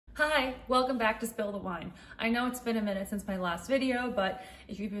Hi, welcome back to Spill the Wine. I know it's been a minute since my last video, but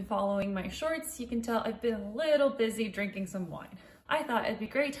if you've been following my shorts, you can tell I've been a little busy drinking some wine. I thought it'd be a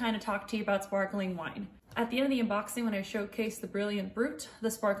great time to talk to you about sparkling wine. At the end of the unboxing, when I showcased the Brilliant Brut,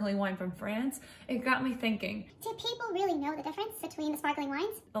 the sparkling wine from France, it got me thinking, do people really know the difference between the sparkling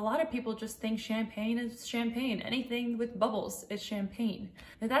wines? A lot of people just think champagne is champagne. Anything with bubbles is champagne.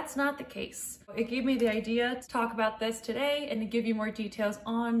 But that's not the case. It gave me the idea to talk about this today and to give you more details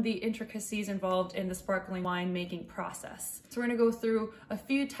on the intricacies involved in the sparkling wine making process. So we're gonna go through a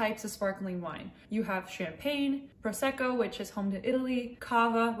few types of sparkling wine. You have champagne, Prosecco, which is home to Italy,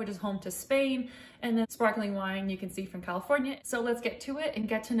 Cava, which is home to Spain, and then sparkling wine you can see from California. So let's get to it and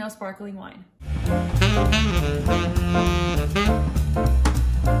get to know sparkling wine.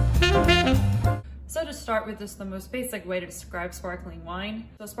 So to start with just the most basic way to describe sparkling wine.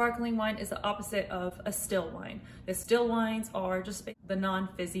 So sparkling wine is the opposite of a still wine. The still wines are just the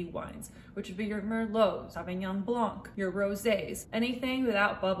non-fizzy wines, which would be your Merlots, Sauvignon Blanc, your Rosés. Anything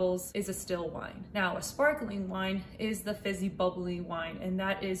without bubbles is a still wine. Now a sparkling wine is the fizzy bubbly wine, and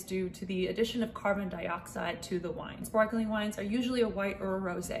that is due to the addition of carbon dioxide to the wine. Sparkling wines are usually a white or a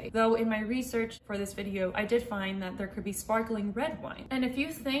rosé, though in my research for this video I did find that there could be sparkling red wine. And if you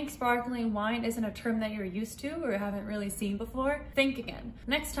think sparkling wine isn't a term that you're used to or haven't really seen before, think again.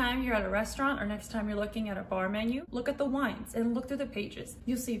 Next time you're at a restaurant or next time you're looking at a bar menu, look at the wines and look through the pages.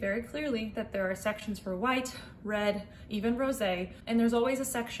 You'll see very clearly that there are sections for white, red, even rosé, and there's always a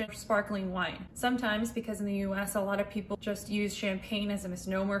section for sparkling wine. Sometimes, because in the US a lot of people just use champagne as a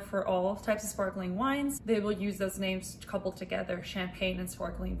misnomer for all types of sparkling wines, they will use those names coupled together, champagne and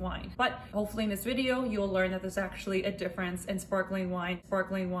sparkling wine. But hopefully in this video you'll learn that there's actually a difference in sparkling wine.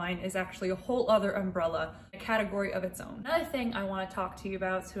 Sparkling wine is actually a whole other umbrella, a category of its own. Another thing I want to talk to you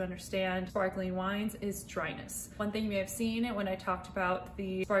about to understand sparkling wines is dryness. One thing you may have seen when I talked about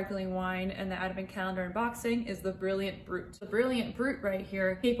the sparkling wine and the advent calendar unboxing is the Brilliant Brut. The Brilliant Brut right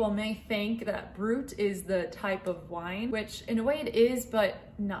here, people may think that Brut is the type of wine, which in a way it is, but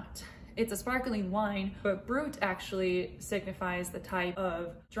not. It's a sparkling wine, but Brut actually signifies the type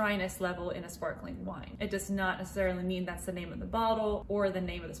of dryness level in a sparkling wine. It does not necessarily mean that's the name of the bottle or the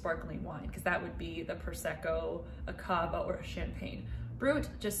name of the sparkling wine, because that would be the Prosecco, a Cava, or a champagne. Brut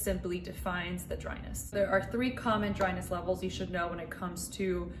just simply defines the dryness. There are 3 common dryness levels you should know when it comes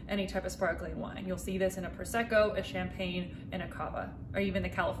to any type of sparkling wine. You'll see this in a Prosecco, a champagne, and a Cava, or even the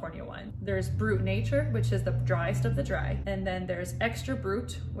California wine. There's Brut Nature, which is the driest of the dry, and then there's Extra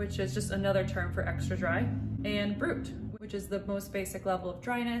Brut, which is just another term for extra dry, and Brut, which is the most basic level of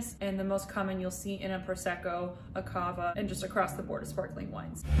dryness and the most common you'll see in a Prosecco, a Cava, and just across the board of sparkling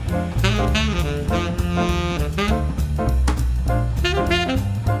wines.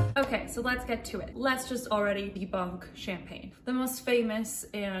 Okay, so let's get to it. Let's just already debunk champagne, the most famous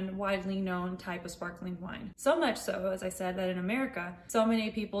and widely known type of sparkling wine. So much so, as I said, that in America, so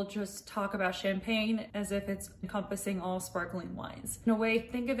many people just talk about champagne as if it's encompassing all sparkling wines. In a way,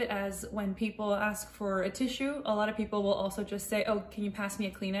 think of it as when people ask for a tissue, a lot of people will also just say, oh, can you pass me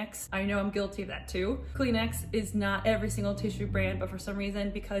a Kleenex? I know I'm guilty of that too. Kleenex is not every single tissue brand, but for some reason,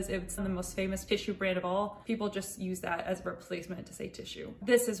 because it's the most famous tissue brand of all, people just use that as a replacement to say tissue.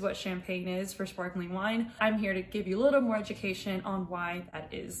 This is what champagne is for sparkling wine. I'm here to give you a little more education on why that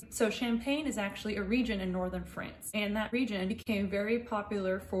is. So Champagne is actually a region in northern France, and that region became very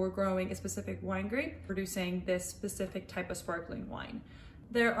popular for growing a specific wine grape, producing this specific type of sparkling wine.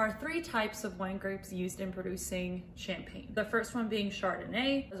 There are 3 types of wine grapes used in producing champagne. The first one being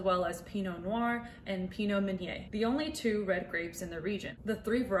Chardonnay, as well as Pinot Noir and Pinot Meunier, the only 2 red grapes in the region. The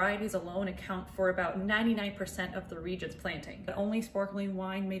 3 varieties alone account for about 99% of the region's planting. The only sparkling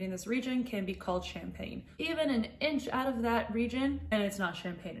wine made in this region can be called champagne. Even an inch out of that region, and it's not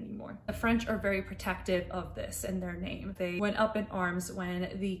champagne anymore. The French are very protective of this and their name. They went up in arms when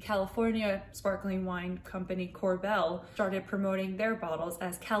the California sparkling wine company Corbel started promoting their bottles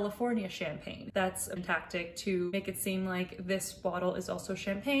as California champagne. That's a tactic to make it seem like this bottle is also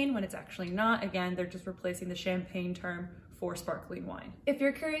champagne when it's actually not. Again, they're just replacing the champagne term for sparkling wine. If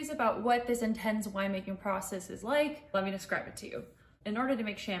you're curious about what this intense winemaking process is like, let me describe it to you. In order to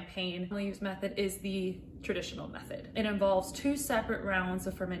make champagne, the used method is the traditional method. It involves 2 separate rounds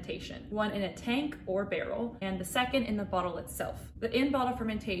of fermentation, one in a tank or barrel, and the second in the bottle itself. The in-bottle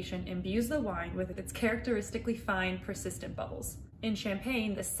fermentation imbues the wine with its characteristically fine, persistent bubbles. In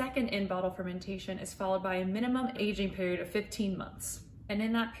champagne, the second in-bottle fermentation is followed by a minimum aging period of 15 months. And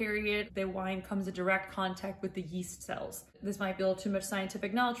in that period, the wine comes in direct contact with the yeast cells. This might be a little too much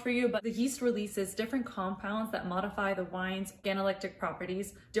scientific knowledge for you, but the yeast releases different compounds that modify the wine's organoleptic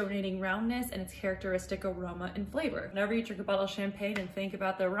properties, donating roundness and its characteristic aroma and flavor. Whenever you drink a bottle of champagne and think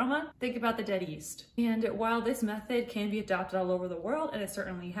about the aroma, think about the dead yeast. And while this method can be adopted all over the world, and it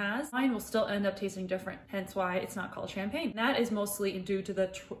certainly has, wine will still end up tasting different, hence why it's not called champagne. And that is mostly due to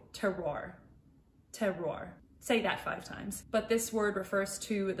the terroir. Say that 5 times. But this word refers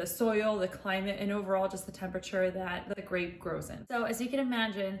to the soil, the climate, and overall just the temperature that the grape grows in. So as you can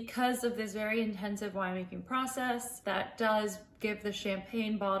imagine, because of this very intensive winemaking process, that does give the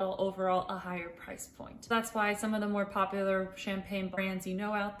champagne bottle overall a higher price point. That's why some of the more popular champagne brands you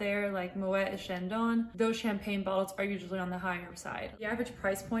know out there, like Moet and Chandon, those champagne bottles are usually on the higher side. The average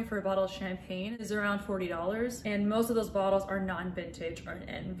price point for a bottle of champagne is around $40, and most of those bottles are non-vintage or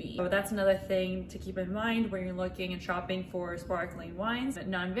NV. So that's another thing to keep in mind when you're looking and shopping for sparkling wines.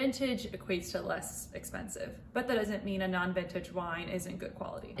 Non-vintage equates to less expensive, but that doesn't mean a non-vintage wine isn't good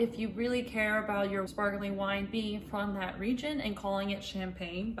quality. If you really care about your sparkling wine being from that region and calling it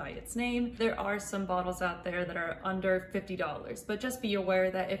champagne by its name, there are some bottles out there that are under $50, but just be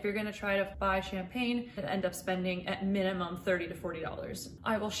aware that if you're going to try to buy champagne, you'll end up spending at minimum $30 to $40.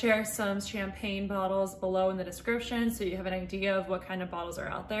 I will share some champagne bottles below in the description so you have an idea of what kind of bottles are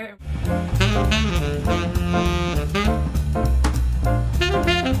out there.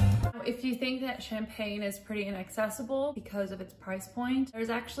 If you think that champagne is pretty inaccessible because of its price point, there's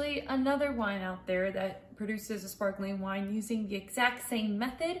actually another wine out there that produces a sparkling wine using the exact same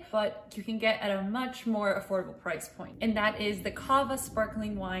method, but you can get at a much more affordable price point. And that is the Cava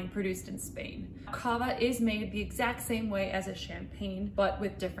sparkling wine produced in Spain. Cava is made the exact same way as a champagne, but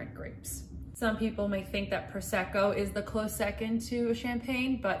with different grapes. Some people may think that Prosecco is the close second to a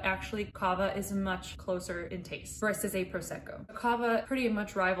champagne, but actually Cava is much closer in taste versus a Prosecco. Cava pretty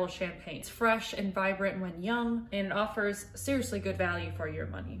much rivals champagne. It's fresh and vibrant when young, and it offers seriously good value for your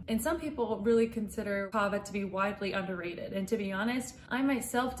money. And some people really consider Cava to be widely underrated. And to be honest, I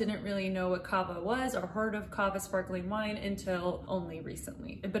myself didn't really know what Cava was or heard of Cava sparkling wine until only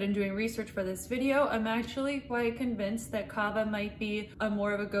recently. But in doing research for this video, I'm actually quite convinced that Cava might be a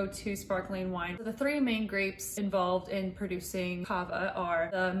more of a go-to sparkling wine. So the 3 main grapes involved in producing Cava are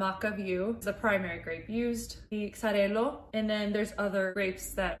the Macabeu, the primary grape used, the Xarel, and then there's other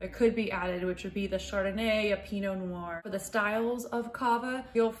grapes that could be added, which would be the Chardonnay, a Pinot Noir. For the styles of Cava,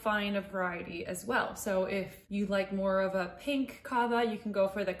 you'll find a variety as well. So if you like more of a pink Cava, you can go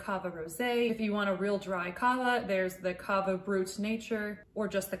for the Cava Rosé. If you want a real dry Cava, there's the Cava Brut Nature or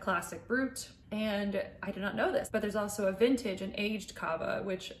just the classic Brut. And I did not know this, but there's also a vintage and aged Cava,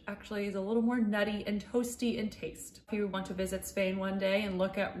 which actually is a little more nutty and toasty in taste. If you want to visit Spain one day and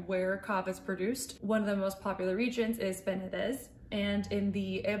look at where Cava is produced, one of the most popular regions is Penedès, and in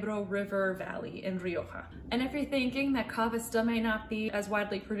the Ebro River Valley in Rioja. And if you're thinking that Cava still may not be as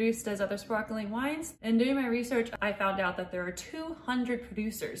widely produced as other sparkling wines, in doing my research, I found out that there are 200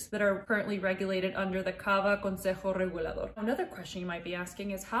 producers that are currently regulated under the Cava Consejo Regulador. Another question you might be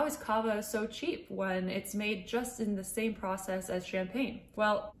asking is, how is Cava so cheap when it's made just in the same process as champagne?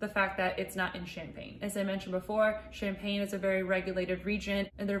 Well, the fact that it's not in Champagne. As I mentioned before, Champagne is a very regulated region,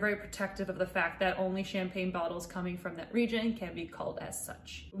 and they're very protective of the fact that only champagne bottles coming from that region can be called as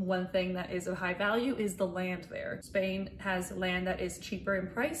such. One thing that is of high value is the land there. Spain has land that is cheaper in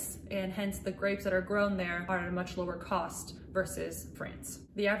price, and hence the grapes that are grown there are at a much lower cost versus France.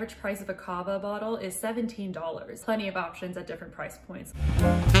 The average price of a Cava bottle is $17. Plenty of options at different price points.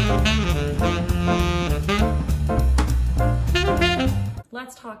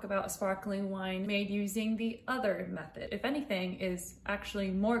 Let's talk about a sparkling wine made using the other method, if anything, is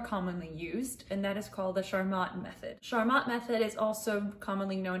actually more commonly used, and that is called the Charmat method. Charmat method is also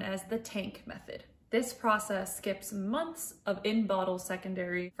commonly known as the tank method. This process skips months of in-bottle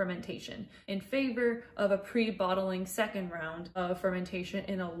secondary fermentation in favor of a pre-bottling second round of fermentation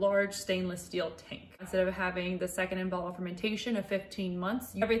in a large stainless steel tank. Instead of having the second in-bottle fermentation of 15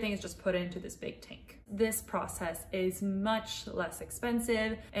 months, everything is just put into this big tank. This process is much less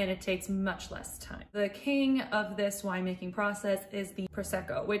expensive and it takes much less time. The king of this winemaking process is the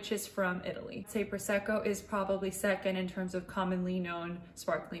Prosecco, which is from Italy. I'd say Prosecco is probably second in terms of commonly known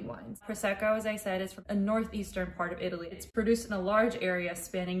sparkling wines. Prosecco, as I said, that is from a northeastern part of Italy. It's produced in a large area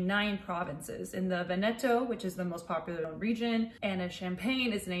spanning 9 provinces. In the Veneto, which is the most popular known region, and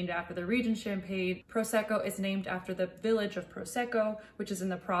Champagne is named after the region Champagne. Prosecco is named after the village of Prosecco, which is in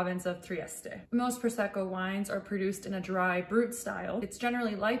the province of Trieste. Most Prosecco wines are produced in a dry brut style. It's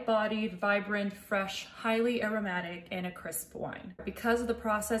generally light-bodied, vibrant, fresh, highly aromatic, and a crisp wine. Because of the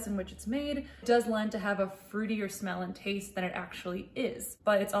process in which it's made, it does lend to have a fruitier smell and taste than it actually is,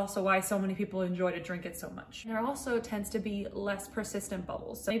 but it's also why so many people enjoy to drink it so much. There also tends to be less persistent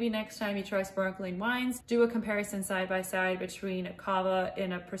bubbles. So maybe next time you try sparkling wines, do a comparison side by side between a Cava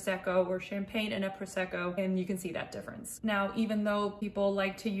and a Prosecco or Champagne and a Prosecco, and you can see that difference. Now, even though people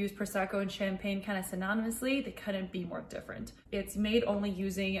like to use Prosecco and Champagne kind of synonymously, they couldn't be more different. It's made only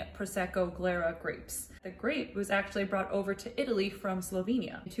using Prosecco Glera grapes. The grape was actually brought over to Italy from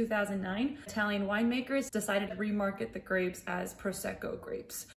Slovenia. In 2009, Italian winemakers decided to remarket the grapes as Prosecco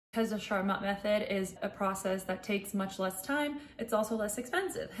grapes. Because the Charmat method is a process that takes much less time, it's also less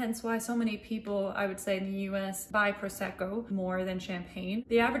expensive. Hence why so many people, I would say in the US, buy Prosecco more than Champagne.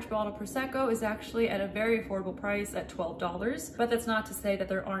 The average bottle of Prosecco is actually at a very affordable price at $12, but that's not to say that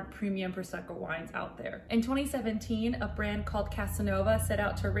there aren't premium Prosecco wines out there. In 2017, a brand called Casanova set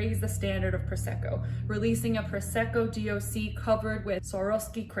out to raise the standard of Prosecco, releasing a Prosecco DOC covered with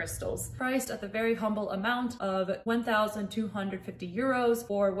Swarovski crystals, priced at the very humble amount of 1,250 euros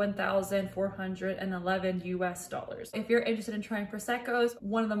or $1,411 US. If you're interested in trying Proseccos,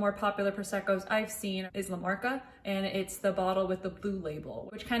 one of the more popular Proseccos I've seen is La Marca, and it's the bottle with the blue label,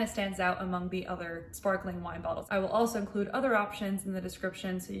 which kind of stands out among the other sparkling wine bottles. I will also include other options in the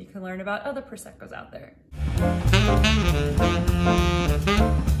description so you can learn about other Proseccos out there.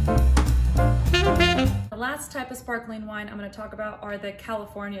 The last type of sparkling wine I'm going to talk about are the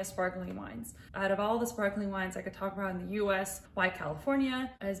California sparkling wines. Out of all the sparkling wines I could talk about in the US, why California?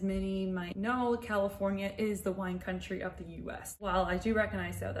 As many might know, California is the wine country of the US. While I do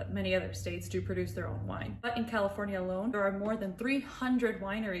recognize though that many other states do produce their own wine. But in California alone, there are more than 300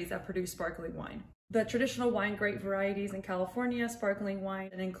 wineries that produce sparkling wine. The traditional wine grape varieties in California sparkling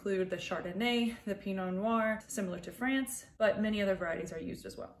wine include the Chardonnay, the Pinot Noir, similar to France, but many other varieties are used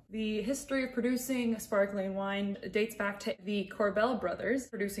as well. The history of producing sparkling wine dates back to the Corbel brothers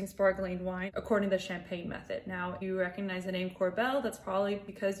producing sparkling wine according to the Champagne method. Now, if you recognize the name Corbel, that's probably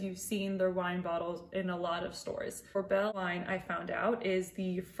because you've seen their wine bottles in a lot of stores. Corbel wine, I found out, is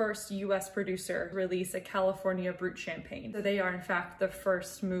the first US producer to release a California brut champagne. So they are in fact the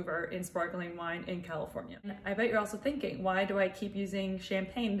first mover in sparkling wine in California. And I bet you're also thinking, why do I keep using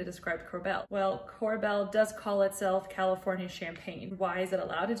Champagne to describe Corbel? Well, Corbel does call itself California Champagne. Why is it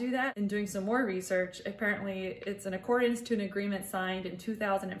allowed to do that? In doing some more research, apparently it's in accordance to an agreement signed in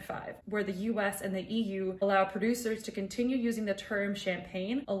 2005, where the US and the EU allow producers to continue using the term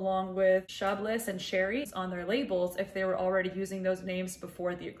Champagne along with Chablis and Sherry on their labels if they were already using those names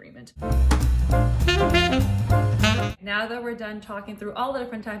before the agreement. Now that we're done talking through all the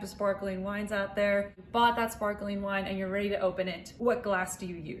different types of sparkling wines out there, you bought that sparkling wine and you're ready to open it, what glass do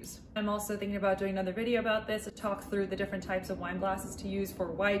you use? I'm also thinking about doing another video about this to talk through the different types of wine glasses to use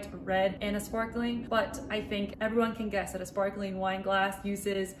for white, red, and a sparkling, but I think everyone can guess that a sparkling wine glass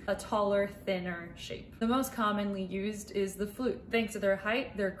uses a taller, thinner shape. The most commonly used is the flute. Thanks to their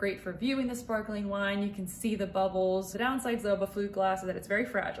height, they're great for viewing the sparkling wine. You can see the bubbles. The downsides though of a flute glass is that it's very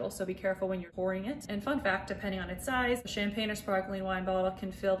fragile, so be careful when you're pouring it. And fun fact, depending on its size, a champagne or sparkling wine bottle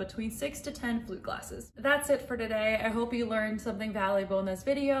can fill between 6 to 10 flute glasses. That's it for today. I hope you learned something valuable in this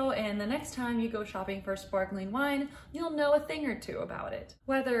video, and the next time you go shopping for sparkling wine, you'll know a thing or two about it.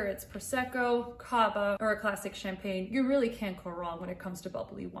 Whether it's Prosecco, Cava, or a classic champagne, you really can't go wrong when it comes to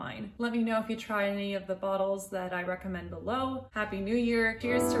bubbly wine. Let me know if you try any of the bottles that I recommend below. Happy New Year!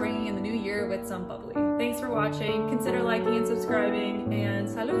 Cheers to ringing in the new year with some bubbly. Thanks for watching. Consider liking and subscribing, and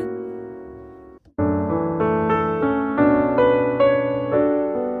salud!